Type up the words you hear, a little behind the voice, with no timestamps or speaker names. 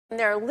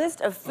There are a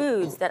list of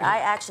foods that I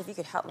actually, if you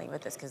could help me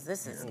with this, because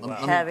this is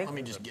heavy. Let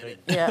me just get it.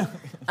 Yeah.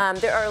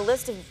 There are a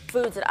list of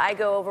foods that I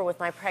go over with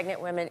my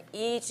pregnant women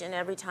each and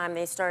every time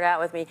they start out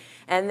with me,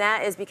 and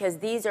that is because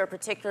these are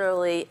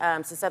particularly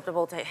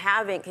susceptible to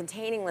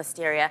containing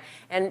Listeria.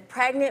 And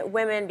pregnant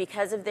women,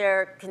 because of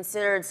their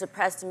considered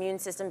suppressed immune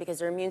system, because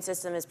their immune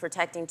system is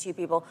protecting two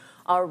people,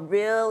 are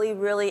really,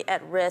 really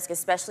at risk,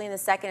 especially in the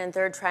second and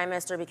third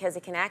trimester, because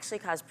it can actually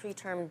cause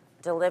preterm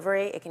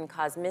delivery, it can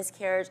cause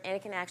miscarriage, and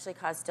it can actually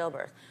cause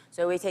stillbirth.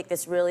 So we take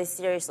this really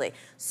seriously.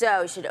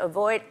 So you should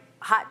avoid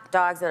hot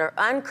dogs that are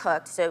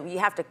uncooked, so you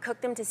have to cook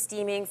them to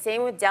steaming.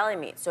 Same with deli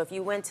meat. So if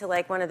you went to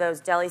like one of those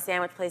deli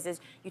sandwich places,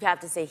 you'd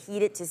have to say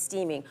heat it to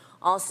steaming.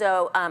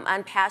 Also,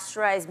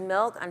 unpasteurized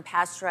milk,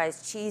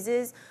 unpasteurized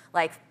cheeses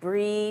like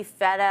brie,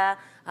 feta,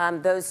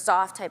 those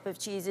soft type of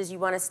cheeses you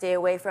want to stay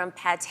away from.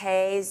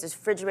 Pâtés, those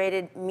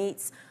refrigerated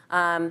meats.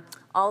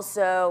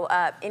 Also,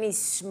 any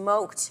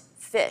smoked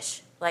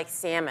fish, like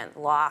salmon,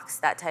 lox,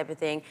 that type of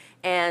thing,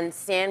 and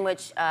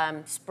sandwich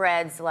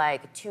spreads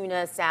like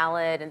tuna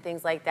salad and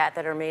things like that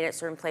that are made at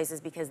certain places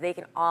because they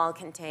can all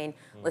contain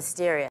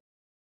Listeria.